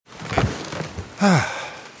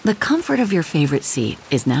The comfort of your favorite seat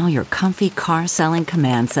is now your comfy car selling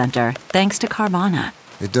command center, thanks to Carvana.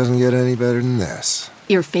 It doesn't get any better than this.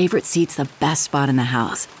 Your favorite seat's the best spot in the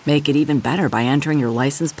house. Make it even better by entering your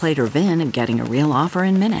license plate or VIN and getting a real offer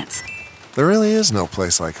in minutes. There really is no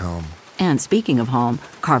place like home. And speaking of home,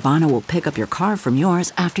 Carvana will pick up your car from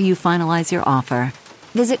yours after you finalize your offer.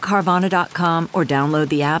 Visit Carvana.com or download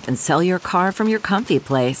the app and sell your car from your comfy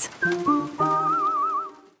place.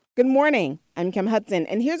 Good morning. I'm Kim Hudson,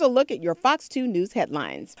 and here's a look at your Fox 2 News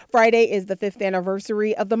headlines. Friday is the 5th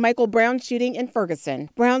anniversary of the Michael Brown shooting in Ferguson.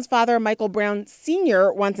 Brown's father, Michael Brown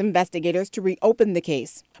Sr., wants investigators to reopen the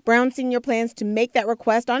case. Brown Sr. plans to make that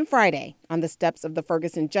request on Friday on the steps of the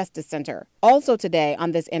Ferguson Justice Center. Also today,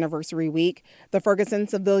 on this anniversary week, the Ferguson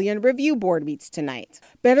Civilian Review Board meets tonight.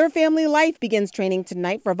 Better Family Life begins training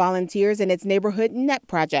tonight for volunteers in its Neighborhood Net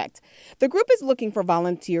project. The group is looking for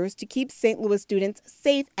volunteers to keep St. Louis students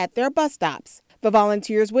safe at their bus stops. The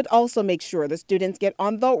volunteers would also make sure the students get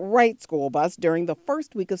on the right school bus during the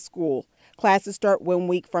first week of school. Classes start 1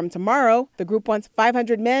 week from tomorrow. The group wants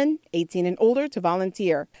 500 men, 18 and older, to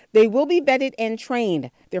volunteer. They will be vetted and trained.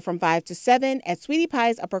 They're from 5 to 7 at Sweetie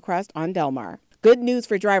Pie's Upper Crust on Delmar. Good news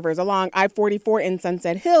for drivers along I-44 in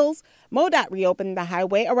Sunset Hills. MoDOT reopened the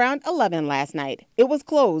highway around 11 last night. It was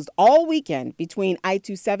closed all weekend between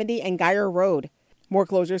I-270 and Geyer Road. More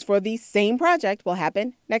closures for the same project will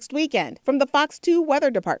happen next weekend. From the Fox 2 Weather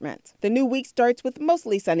Department, the new week starts with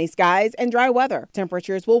mostly sunny skies and dry weather.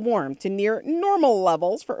 Temperatures will warm to near normal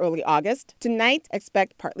levels for early August. Tonight,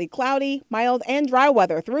 expect partly cloudy, mild, and dry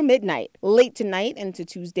weather through midnight. Late tonight into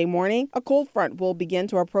Tuesday morning, a cold front will begin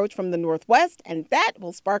to approach from the northwest, and that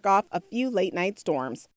will spark off a few late-night storms.